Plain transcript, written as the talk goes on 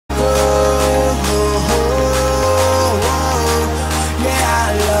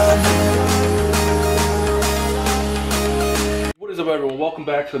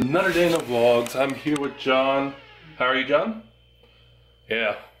welcome back to another day in the vlogs. I'm here with John. How are you, John?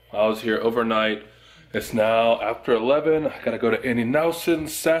 Yeah, I was here overnight. It's now after 11. I gotta go to Andy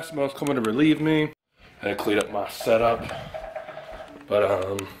Nelson's. Sassimo's coming to relieve me. I had to clean up my setup.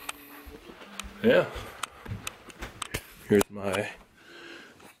 But yeah. Here's my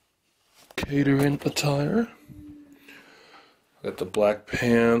catering attire. Got the black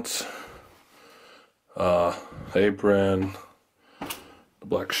pants, apron, the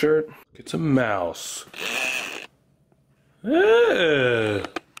black shirt. It's a mouse. Yeah.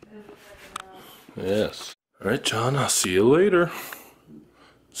 Yes. All right, John, I'll see you later.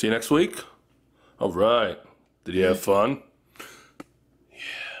 See you next week. All right. Did you have fun?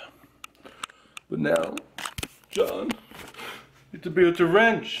 Yeah. But now, John, you have to be with the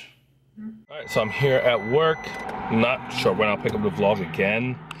wrench. Alright, so I'm here at work. Not sure when I'll pick up the vlog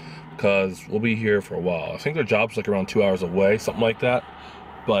again, because we'll be here for a while. I think their job's like around 2 hours away, something like that.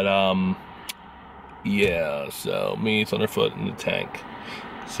 But yeah, so me, Thunderfoot, and the tank.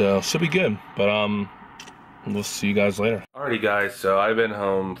 So should be good. But we'll see you guys later. Alrighty guys, so I've been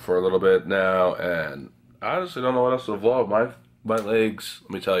home for a little bit now, and I honestly don't know what else to vlog. My legs,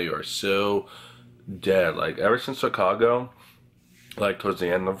 let me tell you, are so dead. Like ever since Chicago, like towards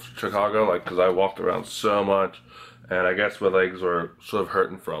the end of Chicago, like because I walked around so much, and I guess my legs were sort of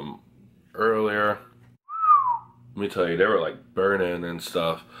hurting from earlier. Let me tell you, they were like burning and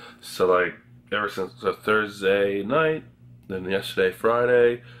stuff. So like ever since the Thursday night, then yesterday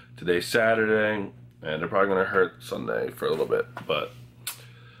Friday, today Saturday, and they're probably gonna hurt Sunday for a little bit. But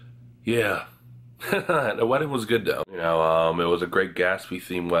yeah. The wedding was good though. You know, it was a great Gatsby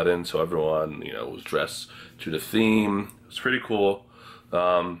themed wedding, so everyone, you know, was dressed to the theme. It's pretty cool.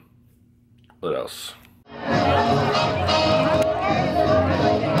 What else?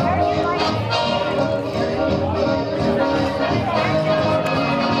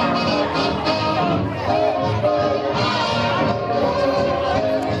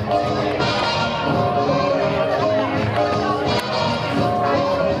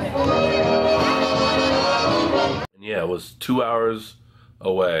 Yeah, it was 2 hours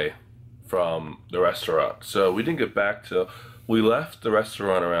away from the restaurant. So we didn't get back till, we left the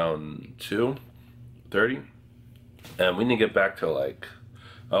restaurant around 2:30, and we didn't get back till like,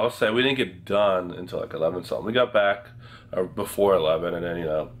 I'll say we didn't get done until like 11 something. We got back before 11, and then, you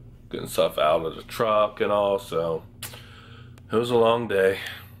know, getting stuff out of the truck and all, so it was a long day.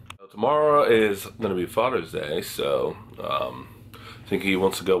 So tomorrow is gonna be Father's Day, so I think he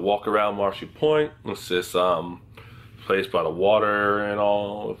wants to go walk around Marshy Point. It's this place by the water and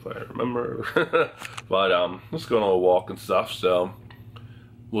all, if I remember. But let's go on a walk and stuff, so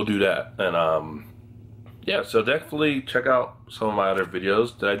we'll do that. And yeah, so definitely check out some of my other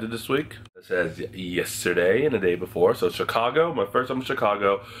videos that I did this week. It says yesterday and the day before. So Chicago, my first time in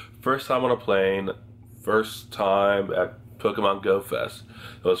Chicago, first time on a plane, first time at Pokemon Go Fest.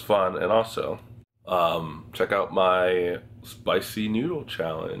 It was fun. And also check out my spicy noodle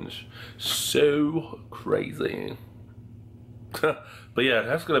challenge. So crazy. But yeah,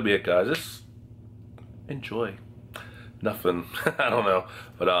 that's gonna be it, guys. Just enjoy. Nothing. I don't know.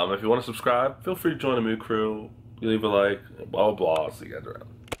 But if you want to subscribe, feel free to join the Mooo crew. You leave a like, blah blah blah. See you guys around.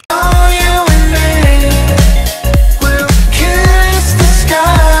 Oh, you and me will kiss the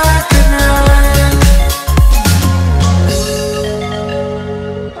sky.